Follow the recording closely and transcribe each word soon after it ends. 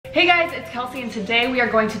Hey guys, it's Kelsey and today we are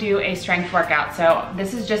going to do a strength workout. So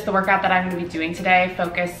this is just the workout that I'm going to be doing today,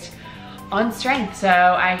 focused on strength. So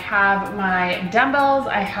I have my dumbbells,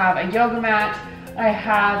 I have a yoga mat, I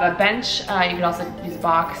have a bench. You could also use a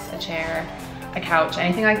box, a chair, a couch,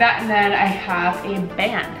 anything like that. And then I have a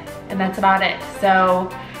band and that's about it.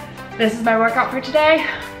 So this is my workout for today.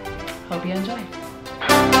 Hope you enjoy.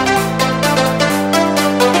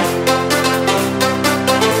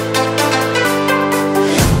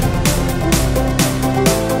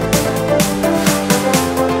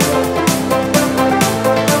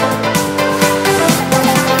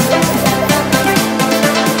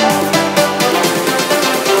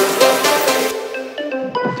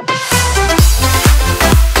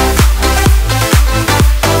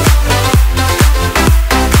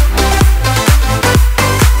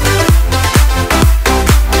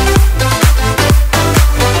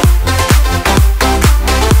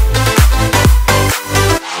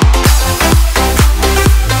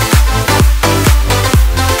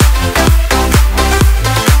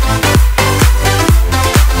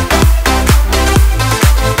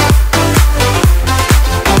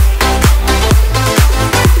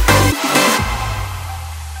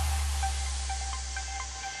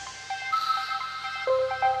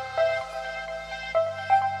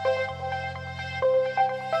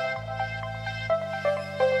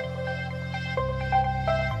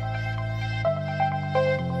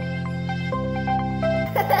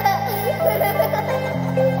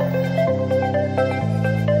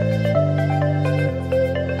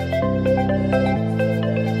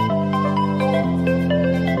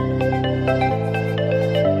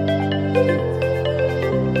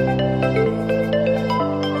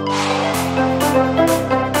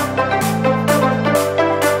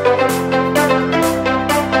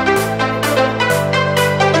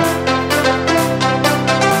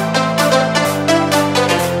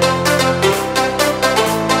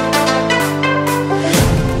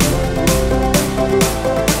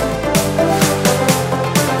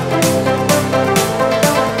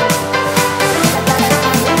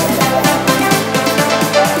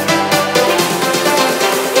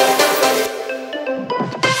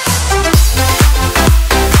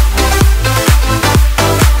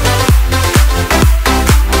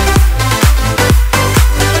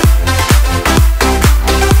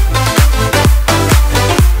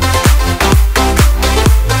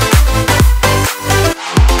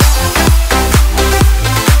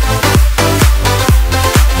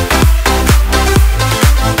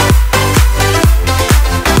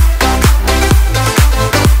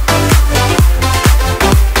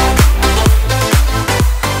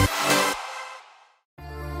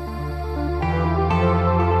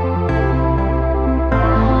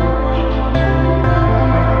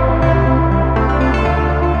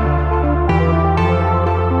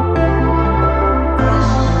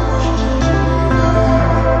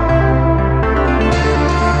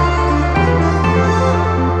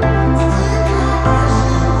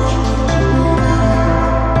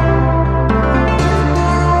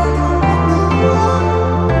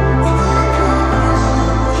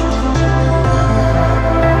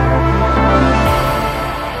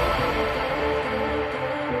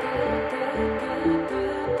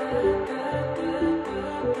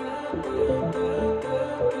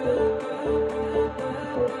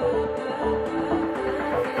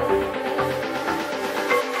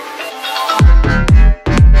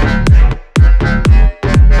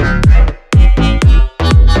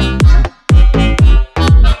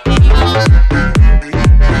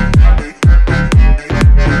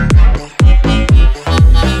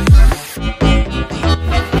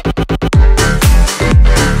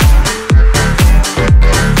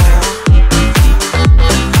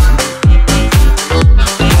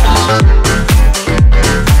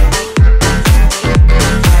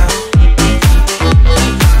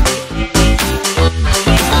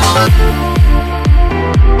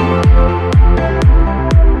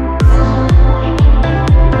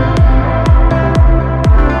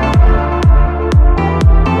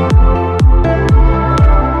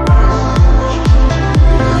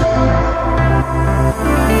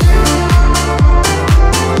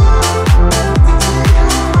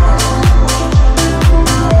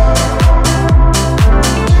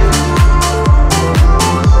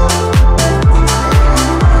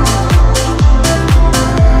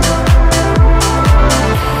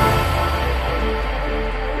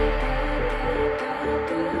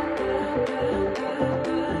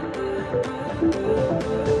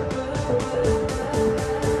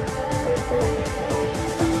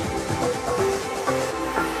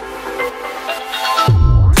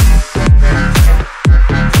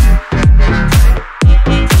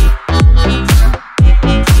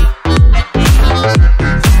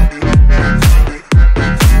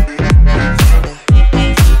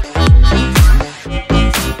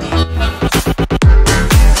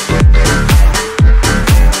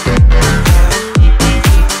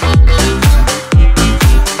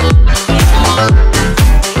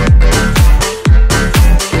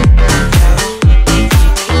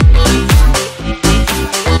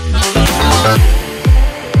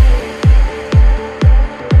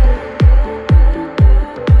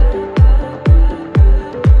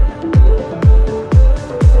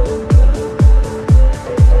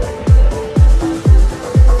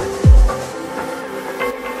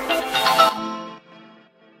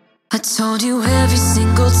 around you every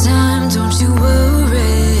single time, don't you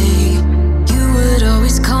worry. You would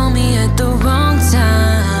always call me at the wrong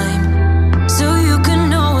time, so you can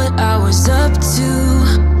know what I was up to.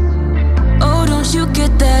 Oh, don't you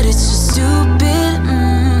get that it's just stupid?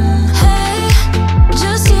 Hey,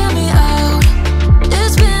 just hear me out.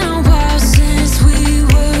 It's been a while since we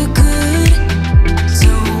were good, so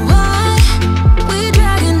why we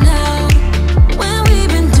dragging out when we've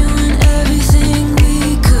been doing everything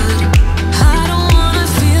we could? I don't wanna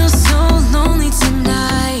feel so lonely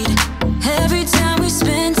tonight. Every time we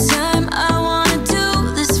spend time, I want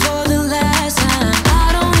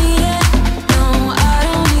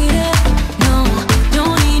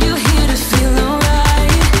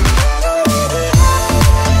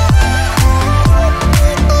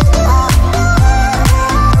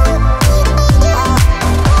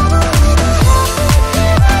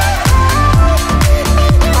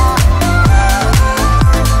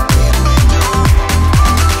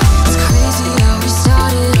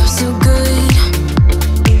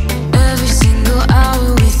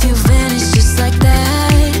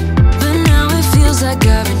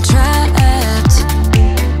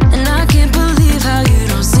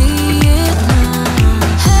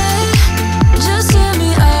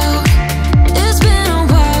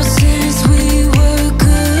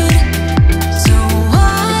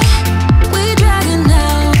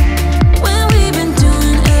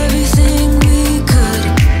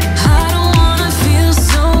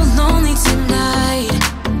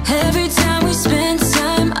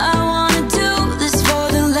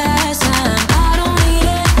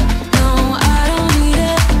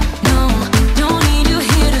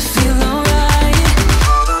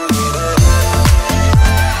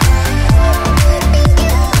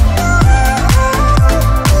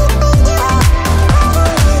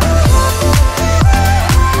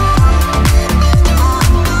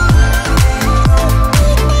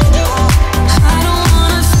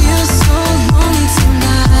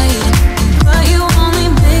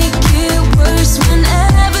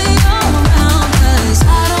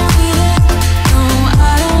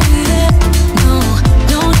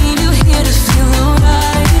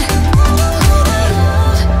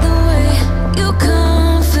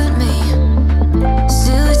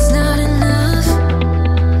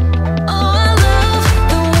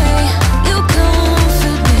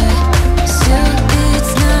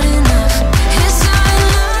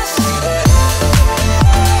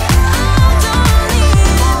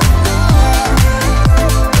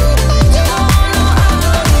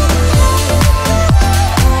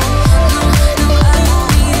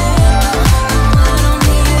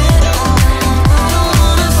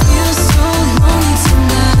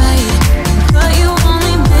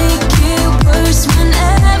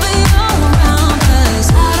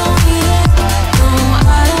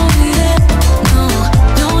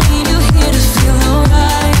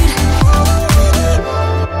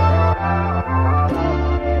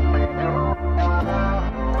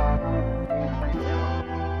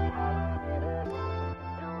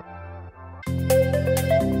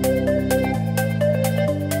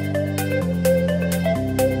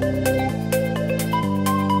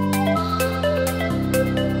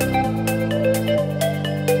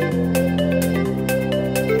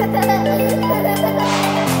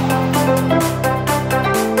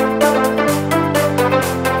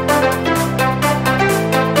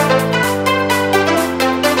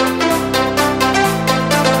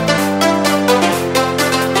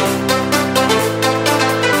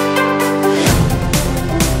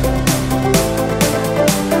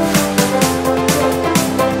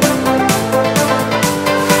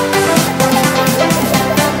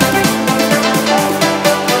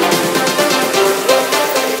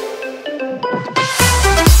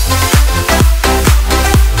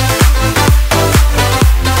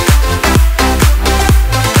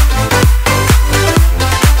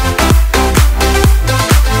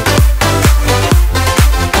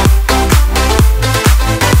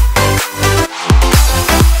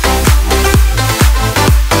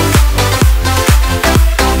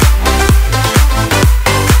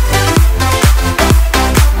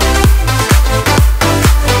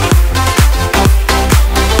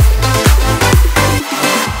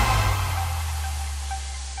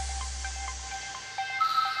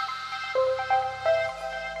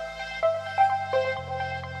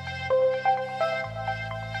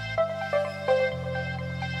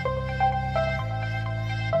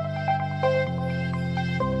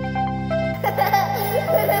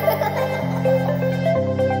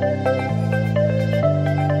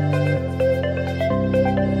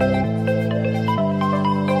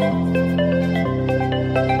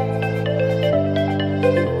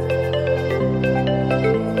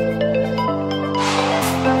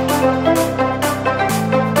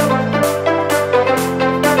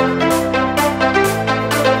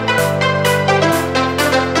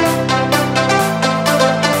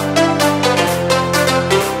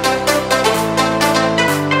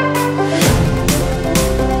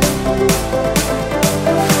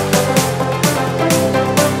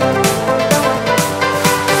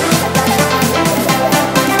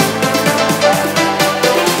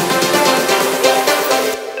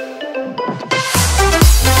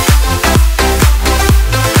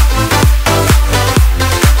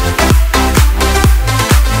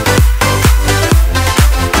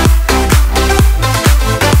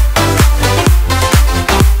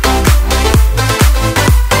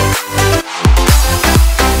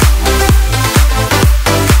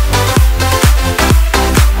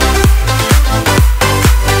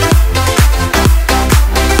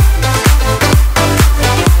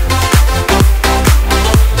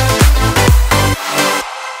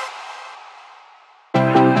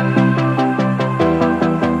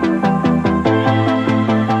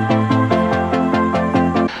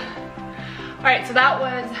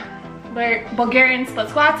Bulgarian split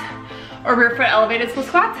squats or rear foot elevated split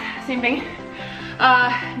squats, same thing.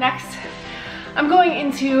 Next, I'm going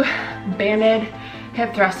into banded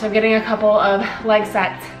hip thrust. So I'm getting a couple of leg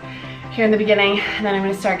sets here in the beginning, and then I'm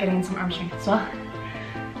gonna start getting some arm strength as well.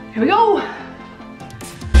 Here we go.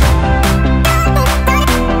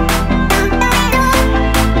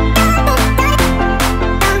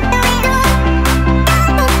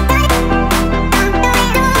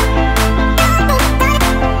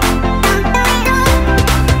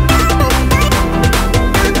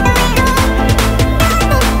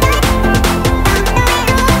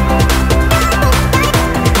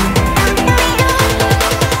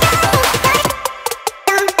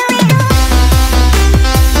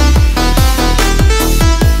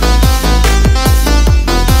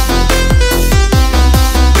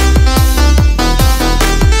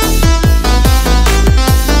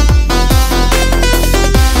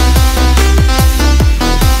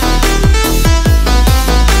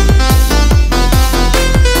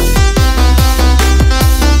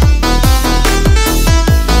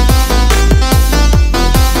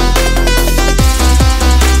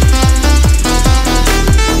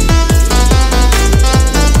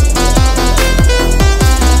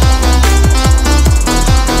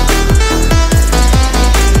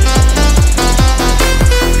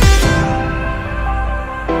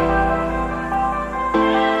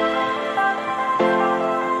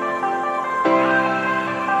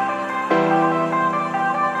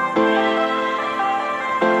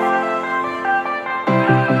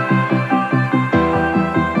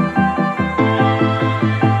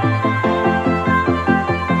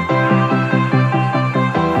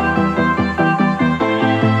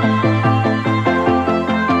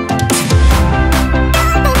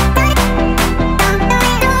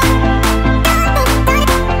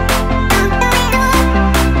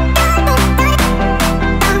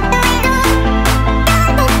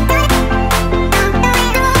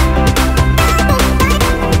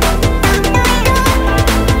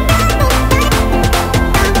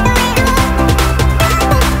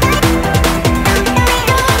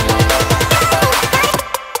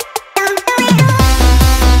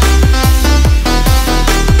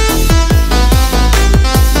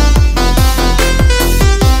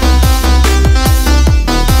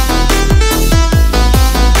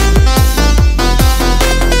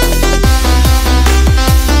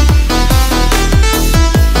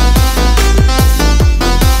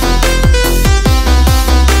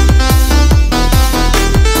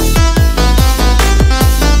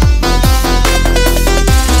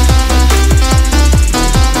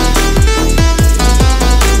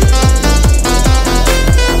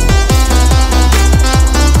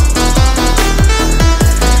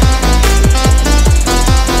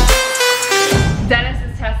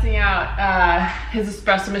 His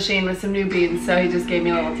espresso machine with some new beans, so he just gave me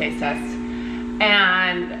a little taste test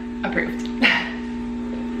and approved.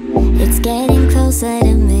 It's getting closer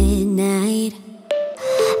to midnight.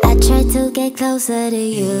 I try to get closer to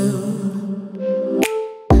you,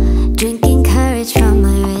 drinking courage from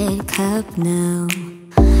my red cup now.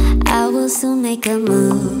 I will soon make a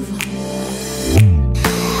move.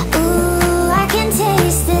 Ooh, I can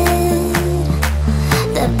taste it,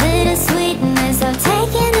 the bittersweetness of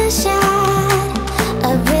taking a shot. A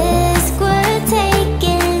risk we're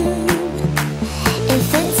taking.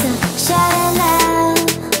 If it's a shot of love,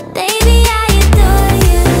 baby, I adore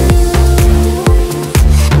you.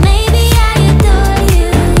 Maybe I adore you.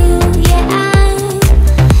 Yeah, I'm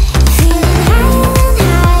feeling high and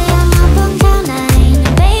high. I'm up on cloud nine.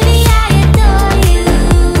 Baby, I adore you.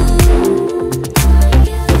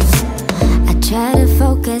 I try to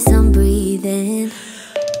focus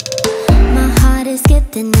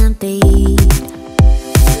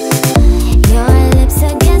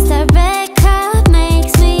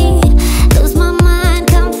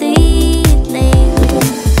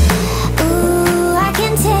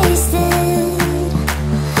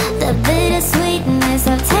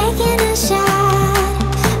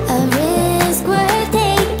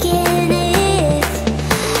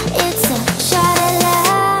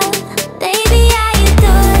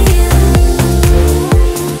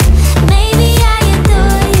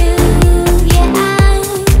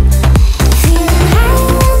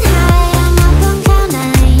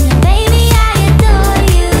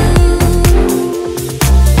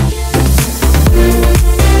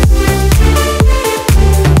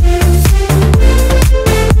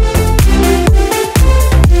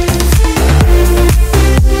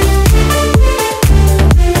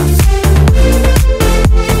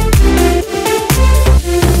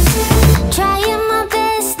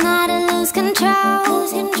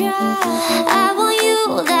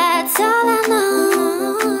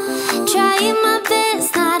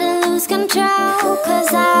control,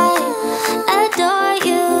 'cause I adore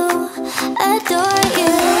you, adore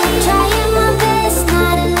you. Trying my best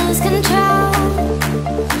not to lose control.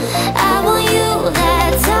 I want you,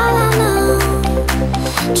 that's all I know.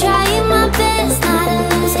 Trying my best not to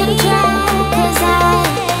lose control, 'cause I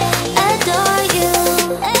adore you.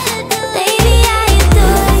 Baby, I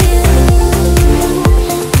adore you.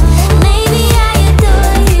 Maybe I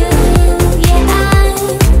adore you. Yeah, I'm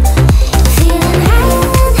feeling higher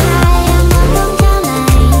and higher. I'm up on cloud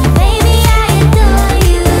nine. Baby, I adore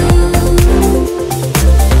you.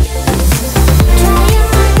 Trying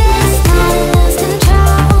my best not to lose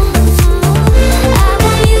control. I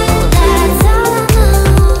want you, that's all I know.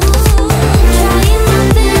 Trying my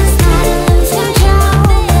best not to lose control,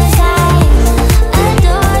 'cause I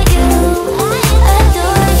adore you,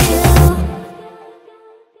 adore you.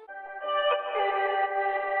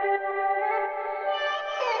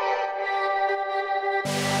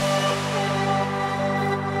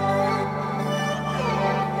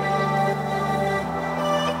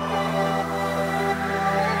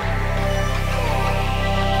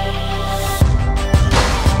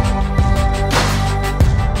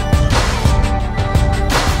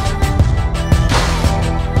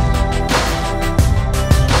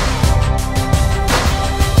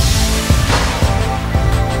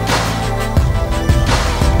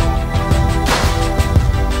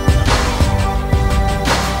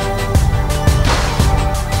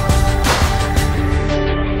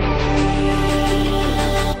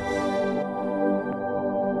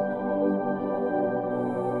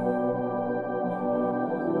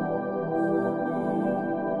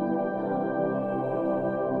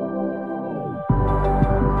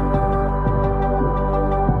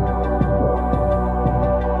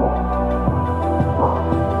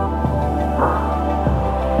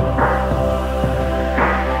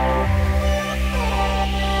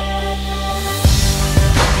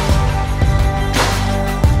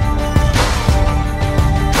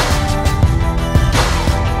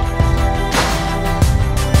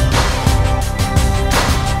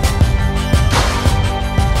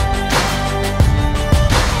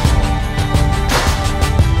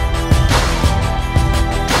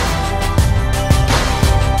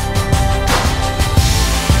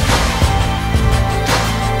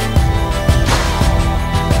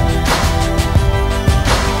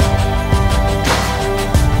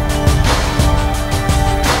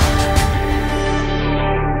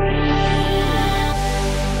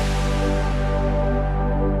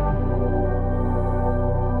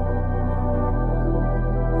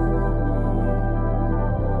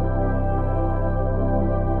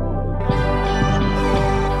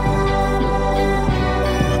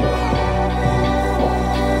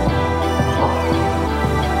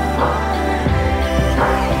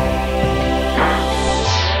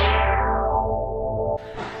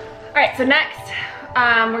 So next,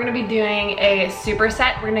 we're gonna be doing a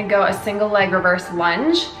superset. We're gonna go a single leg reverse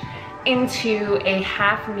lunge into a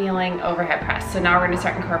half kneeling overhead press. So now we're gonna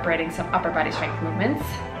start incorporating some upper body strength movements.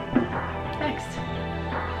 Next.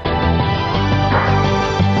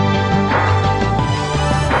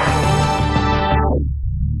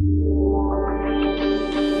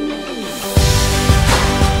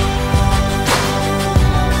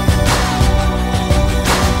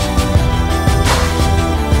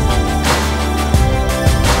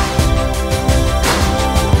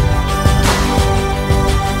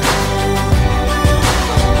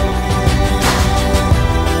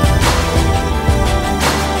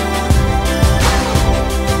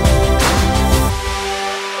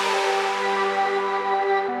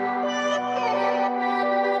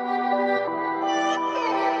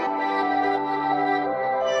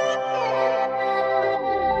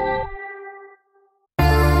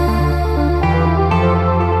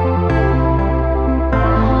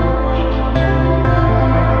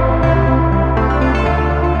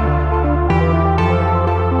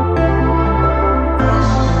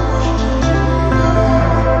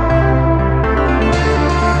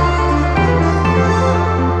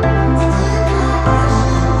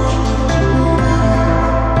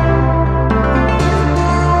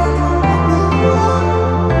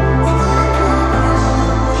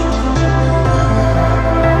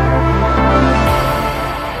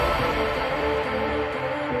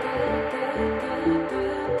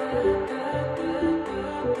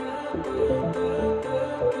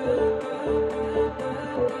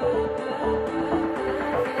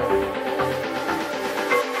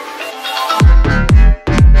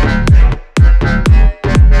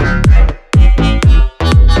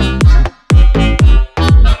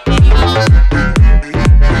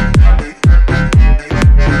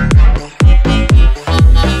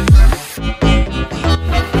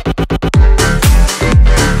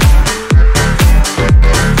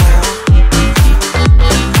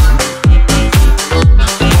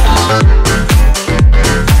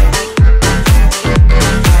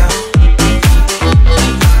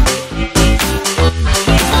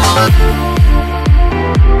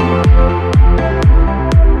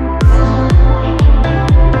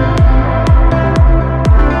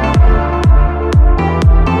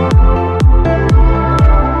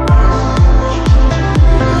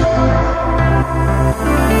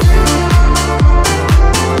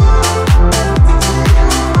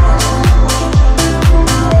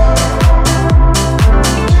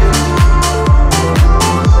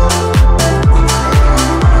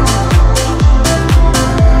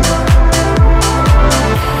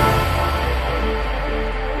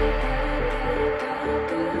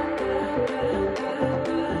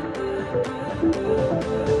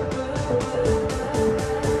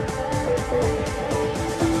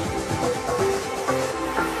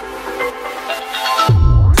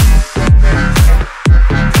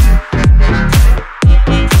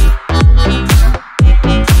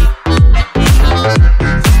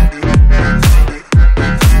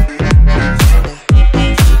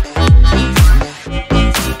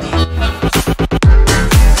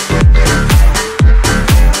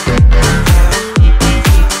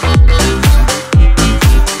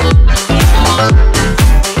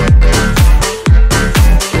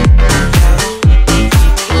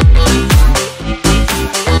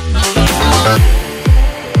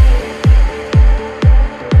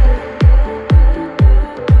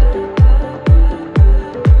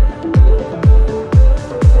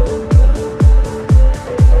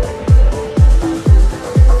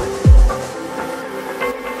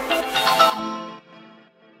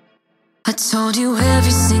 called you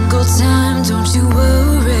every single time, don't you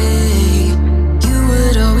worry. You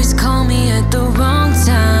would always call me at the wrong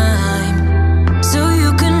time, so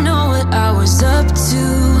you can know what I was up to.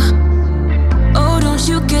 Oh, don't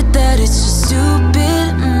you get that it's just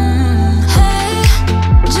stupid? Hey,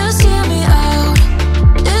 just hear me out.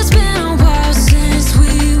 It's been a while since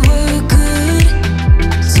we were good,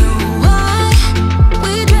 so why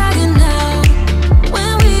we dragging out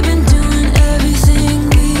when we've been doing everything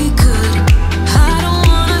we could? I don't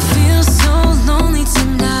wanna feel so lonely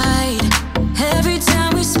tonight. Every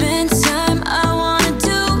time we spend time, I wanna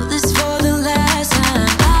do this for the last time.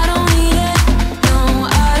 I don't need it, no,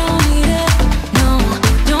 I don't need it, no.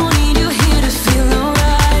 Don't need you here to feel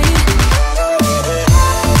alright.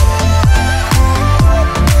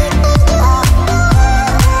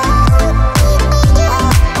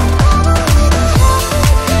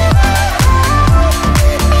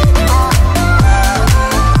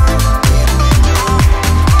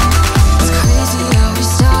 It's crazy how we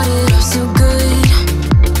started off so good.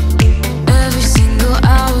 Every single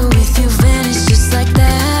hour with you vanished just like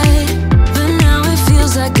that. But now it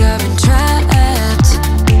feels like I've been trapped,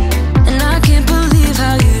 and I can't believe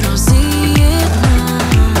how you don't see it.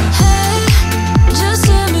 Hey, just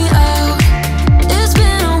hear me out. It's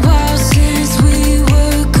been a while since we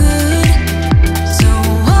were good, so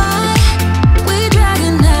why we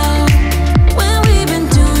dragging out when we've been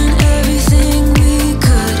doing everything we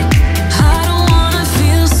could? I don't wanna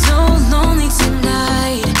feel so lonely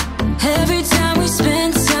tonight. Every time we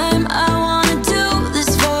spend time, I wanna do this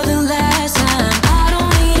for the last time. I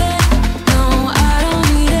don't need it, no, I don't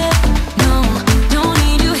need it, no. Don't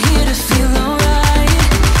need you here to feel alright.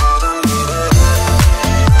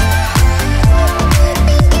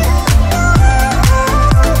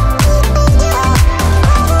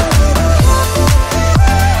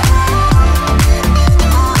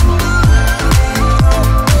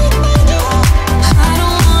 I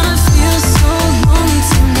don't wanna feel so lonely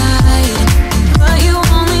tonight, but you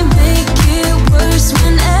only make it worse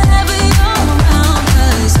whenever you're around.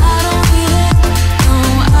 'Cause I don't need it, no,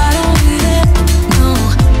 I don't need it, no.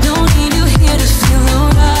 Don't need you here to feel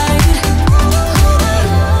alright. I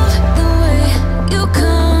love the way you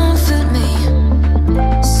comfort me,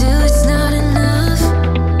 still it's not enough.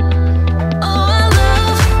 Oh, I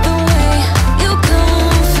love the way you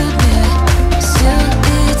comfort me, still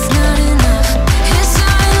it's not enough. It's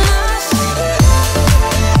not enough. I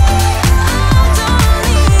don't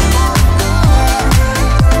need it, no. No, I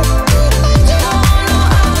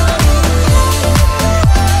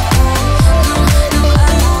don't need it. No,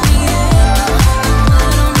 I don't need it. No,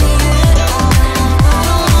 I don't need it. I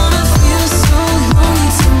don't wanna feel so lonely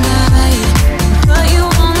tonight, but you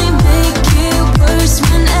only make it worse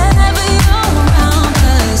whenever you're around.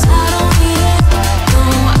 'Cause I don't need it, no,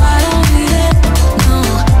 I don't need it, no.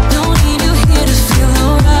 Don't need you here to feel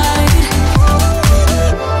alright.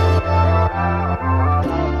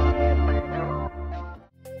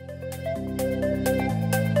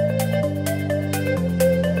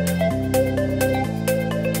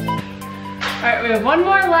 All right, we have one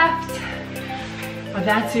more left of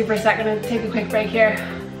that superset. Gonna take a quick break here.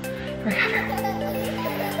 Recover.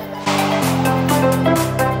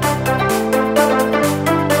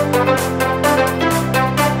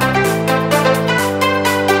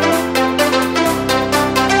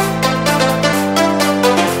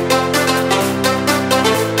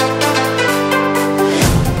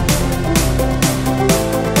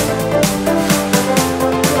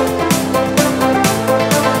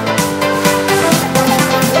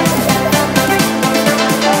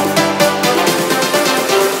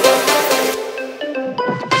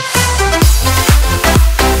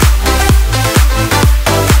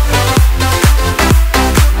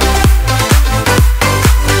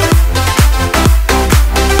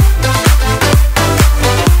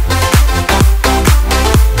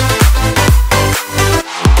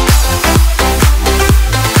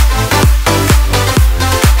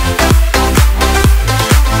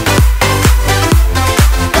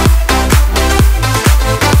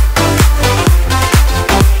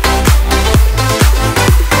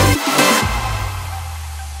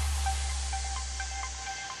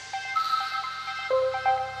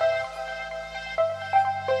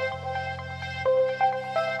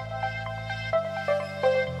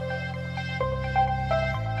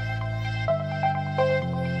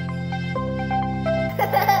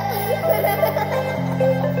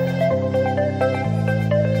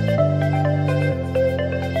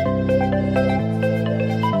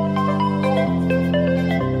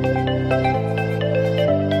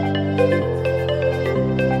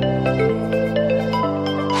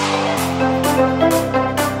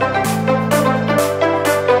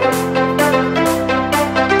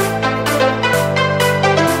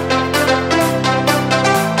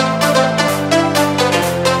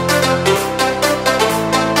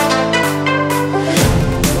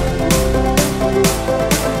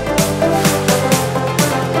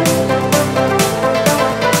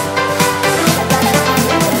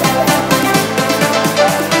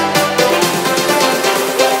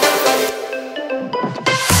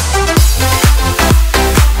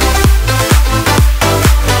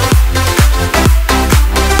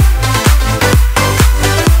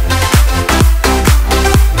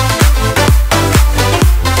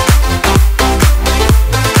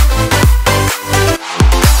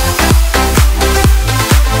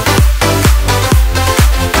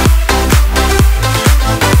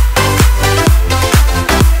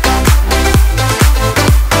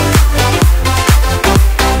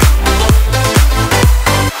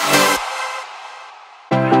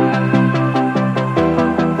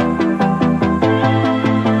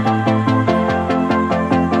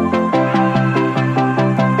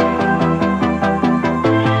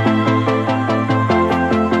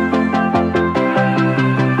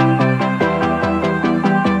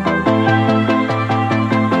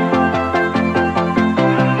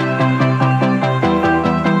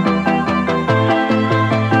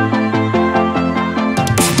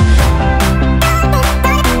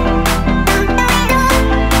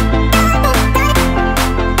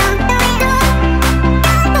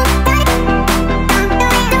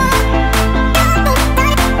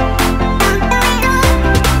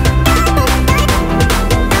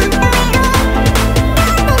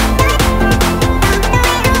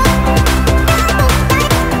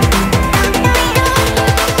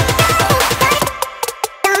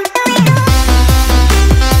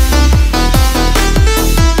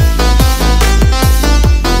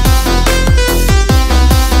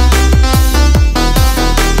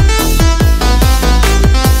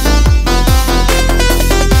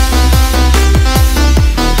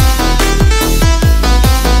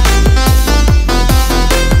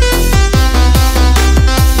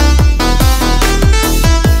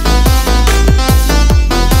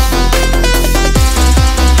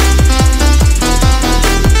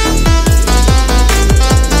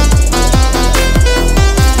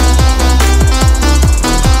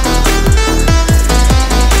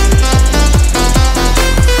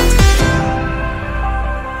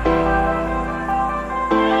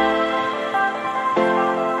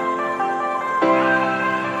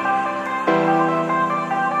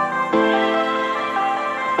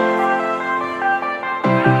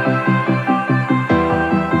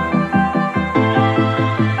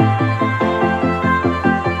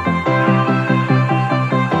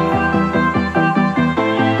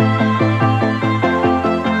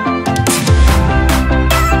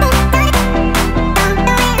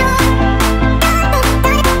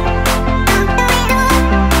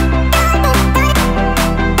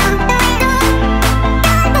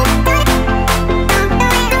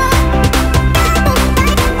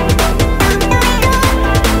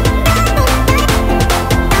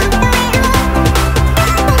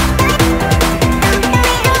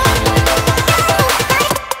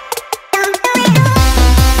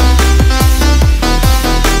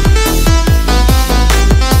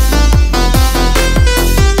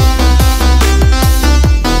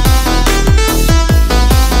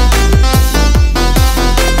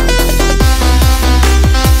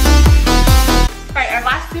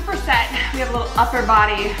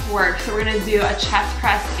 work. So we're gonna do a chest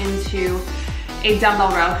press into a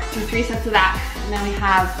dumbbell row. Do 3 sets of that, and then we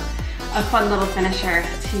have a fun little finisher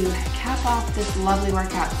to cap off this lovely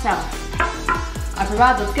workout. So, upper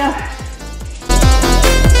body, let's go.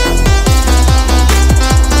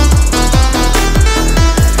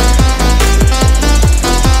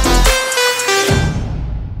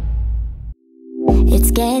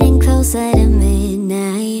 It's getting closer to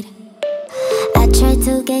midnight. I try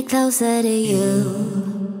to get closer to you.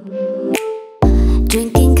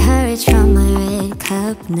 Drinking courage from my red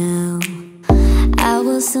cup now. I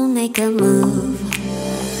will soon make a move.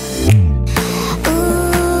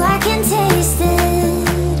 Ooh, I can taste it.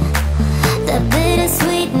 The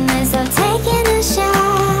bittersweetness of taking a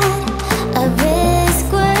shot. A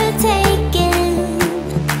risk worth taking.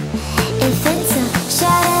 If it's a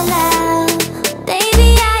shot of love, baby,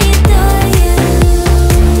 I adore you.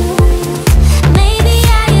 Maybe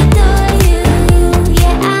I adore you.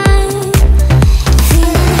 Yeah, I'm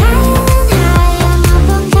feeling high and high. I'm up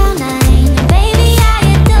on cloud 9. Baby, I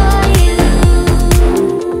adore you.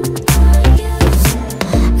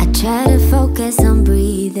 I try to focus on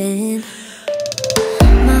breathing.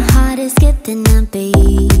 My heart is skipping a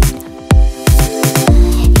beat.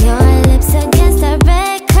 Your lips against a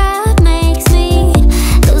red cup makes me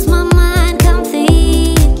lose my mind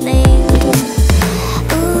completely.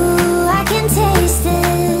 Ooh, I can taste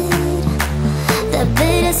it. The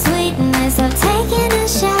bittersweetness of taking a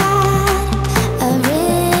shot. A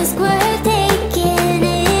risk worth taking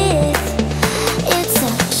it. It's a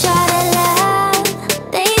shot of love.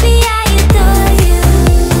 Baby, I adore you.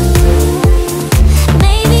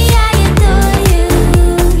 Maybe I adore you.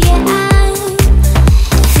 Yeah, I'm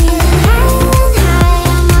feeling high and high.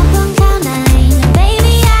 I'm up on cloud 9.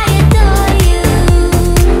 Baby, I adore you.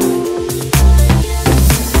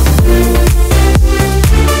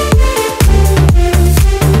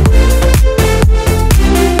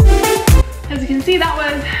 As you can see, that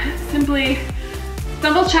was simply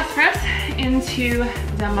dumbbell chest press into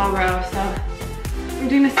dumbbell row. So we're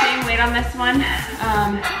doing the same weight on this one.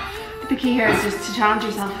 The key here is just to challenge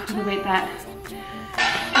yourself with a weight that is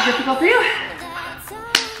difficult for you.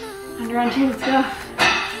 Under on 2, let's go.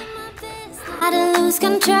 How to lose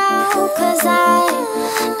control, 'cause I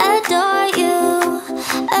adore you,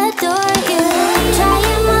 adore you.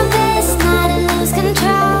 Trying my best not to lose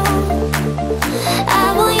control.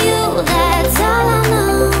 I want you, that's all I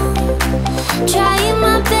know. Trying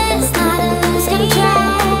my best not to lose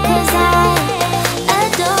control, 'cause I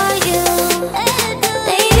adore you.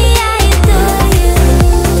 Baby, I adore you.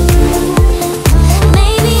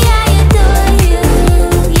 Maybe I adore you.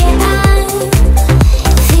 Yeah, I'm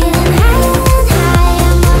feeling high and high.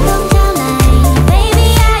 I'm up on cloud 9. Baby,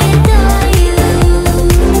 I adore you.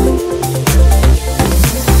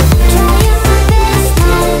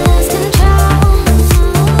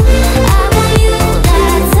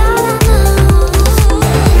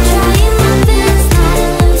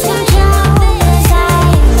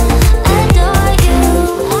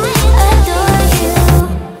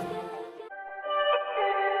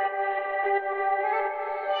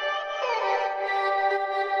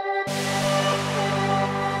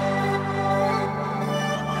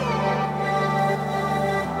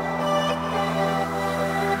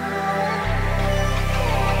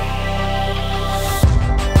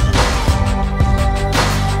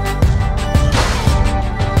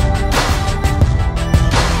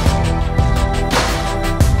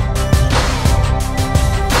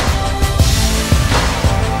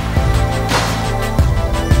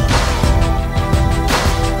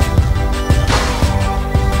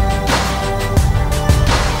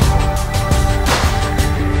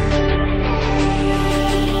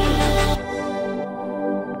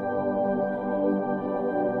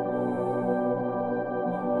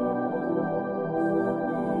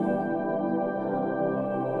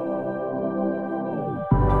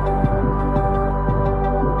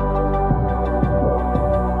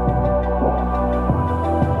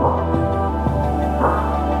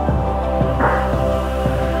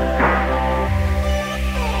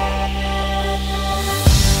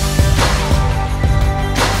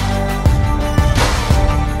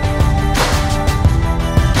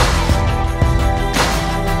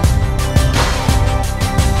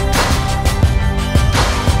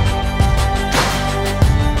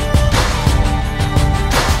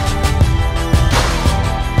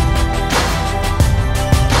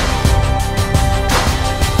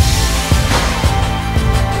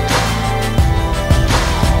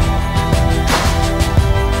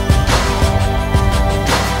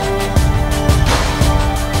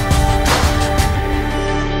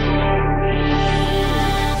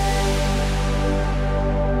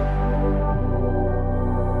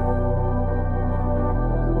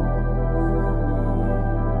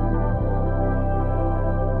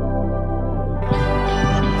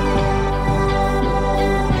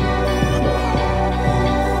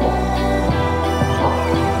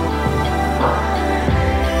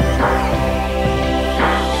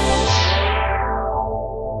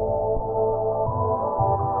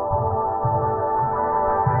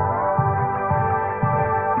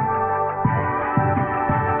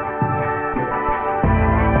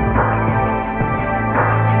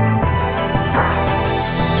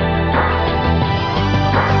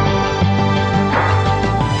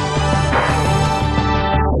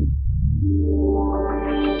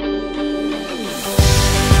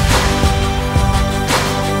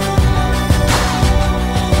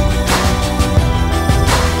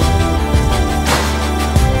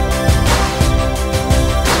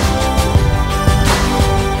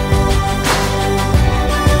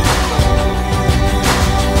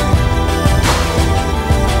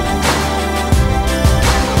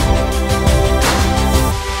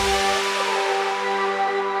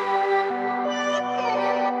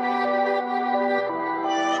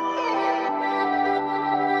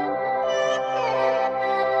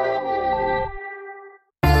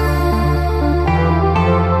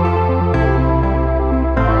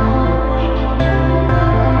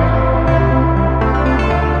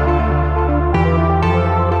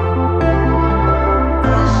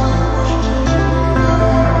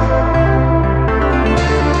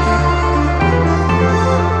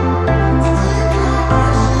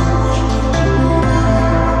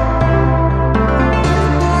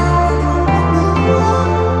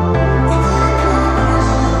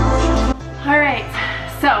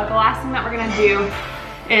 So the last thing that we're gonna do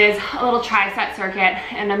is a little tricep circuit,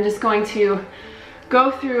 and I'm just going to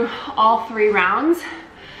go through all 3 rounds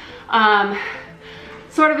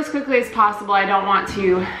sort of as quickly as possible. I don't want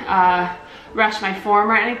to rush my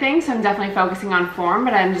form or anything, so I'm definitely focusing on form,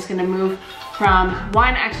 but I'm just gonna move from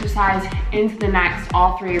one exercise into the next,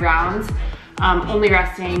 all 3 rounds, only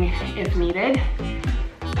resting if needed,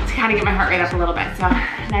 to kind of get my heart rate up a little bit. So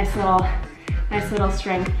nice little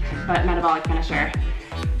strength but metabolic finisher.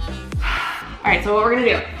 All right, so what we're gonna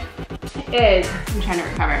do is, I'm trying to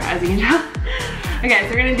recover as you can tell. Okay, so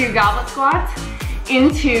we're gonna do goblet squats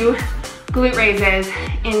into glute raises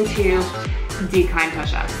into decline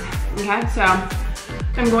push-ups. Okay, so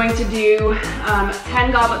I'm going to do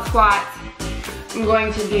 10 goblet squats. I'm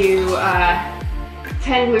going to do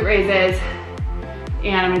 10 glute raises,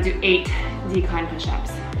 and I'm gonna do 8 decline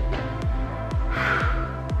push-ups.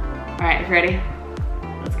 All right, you ready?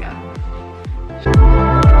 Let's go.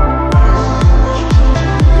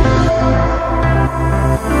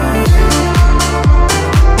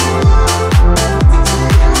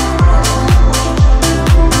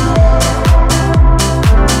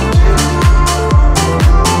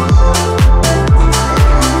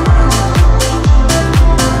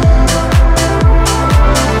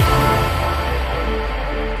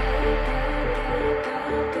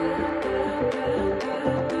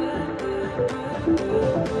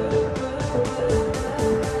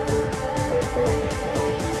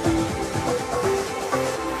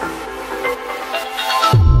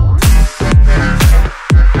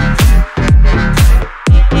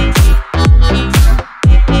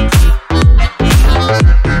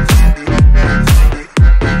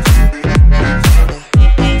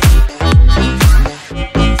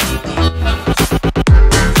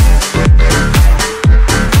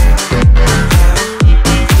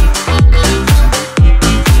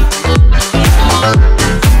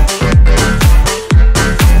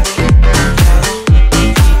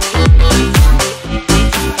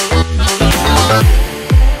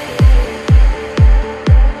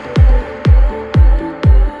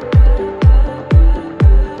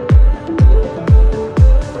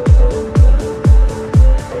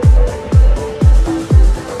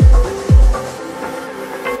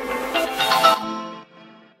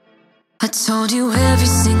 I told you every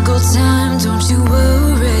single time, don't you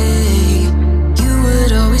worry. You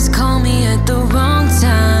would always call me at the wrong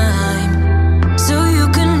time, so you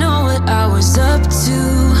can know what I was up to.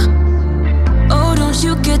 Oh, don't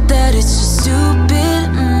you get that it's just stupid?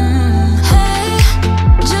 Hey,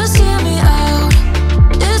 just hear me out.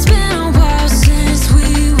 It's been a while since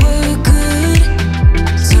we were good,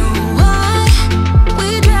 so why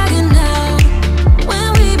we dragging out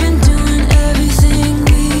when we've been doing everything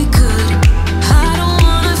we could? I don't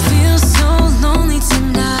wanna feel so lonely tonight.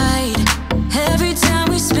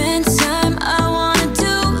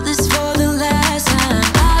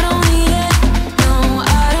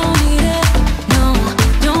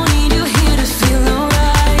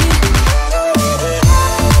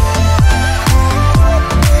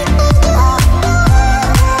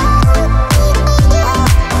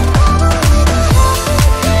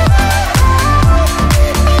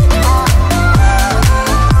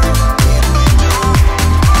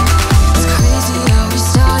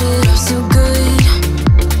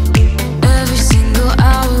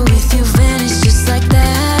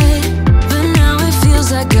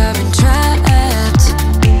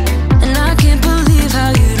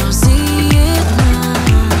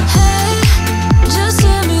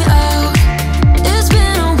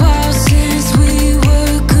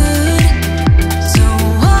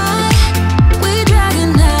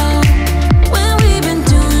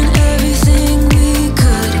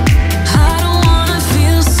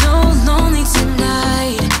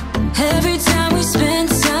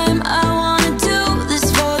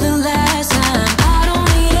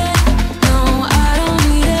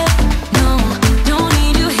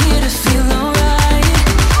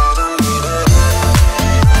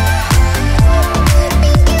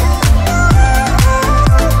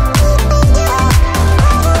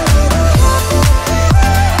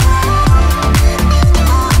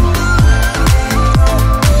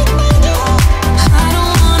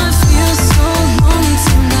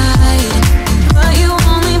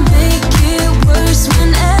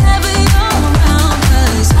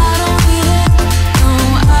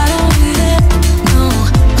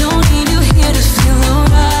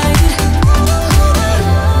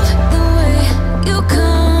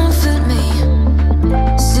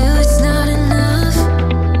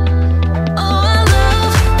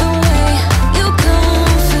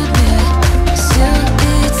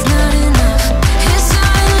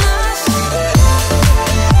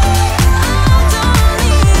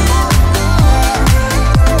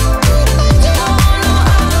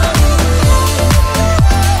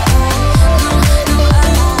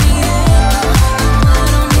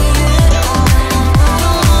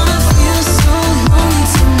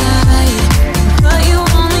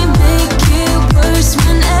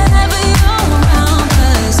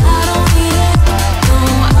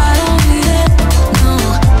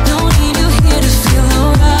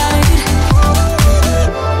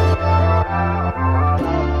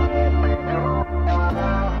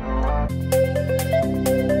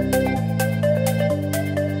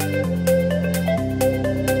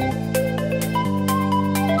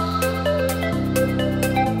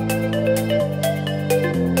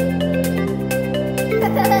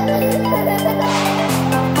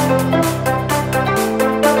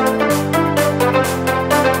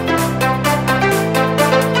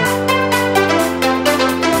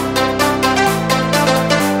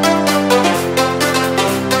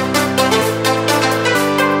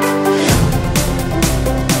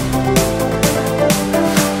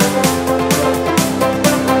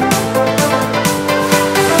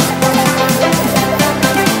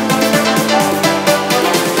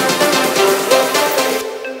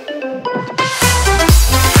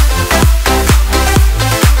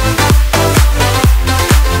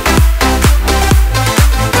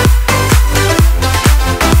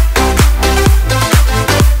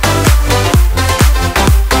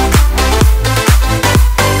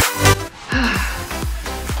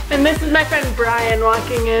 my friend Brian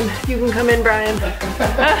walking in. You can come in, Brian.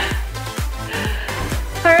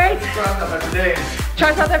 All right.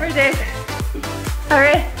 Trisceps every day. All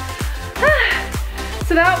right.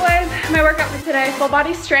 So that was my workout for today. Full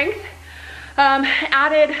body strength.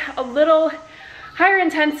 Added a little higher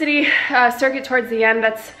intensity circuit towards the end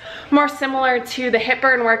that's more similar to the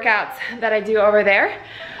HIITBURN workouts that I do over there,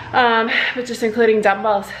 but just including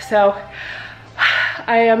dumbbells. So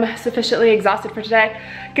I am sufficiently exhausted for today.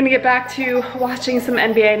 Gonna get back to watching some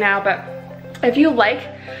NBA now, but if you like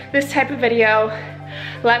this type of video,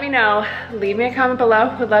 let me know. Leave me a comment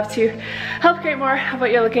below. Would love to help create more of what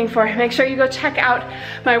you're looking for. Make sure you go check out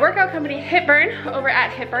my workout company, HIITBURN, over at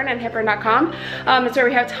HIITBURN and HIITBURN.com. It's where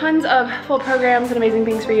we have tons of full programs and amazing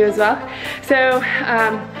things for you as well. So,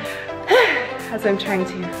 as I'm trying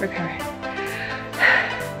to recover.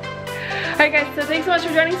 Alright guys, so thanks so much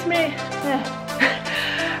for joining me.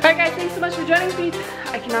 Alright guys, thanks so much for joining me.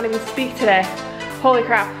 I cannot even speak today. Holy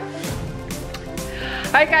crap.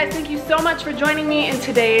 Alright guys, thank you so much for joining me in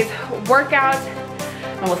today's workout,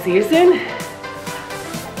 and we'll see you soon.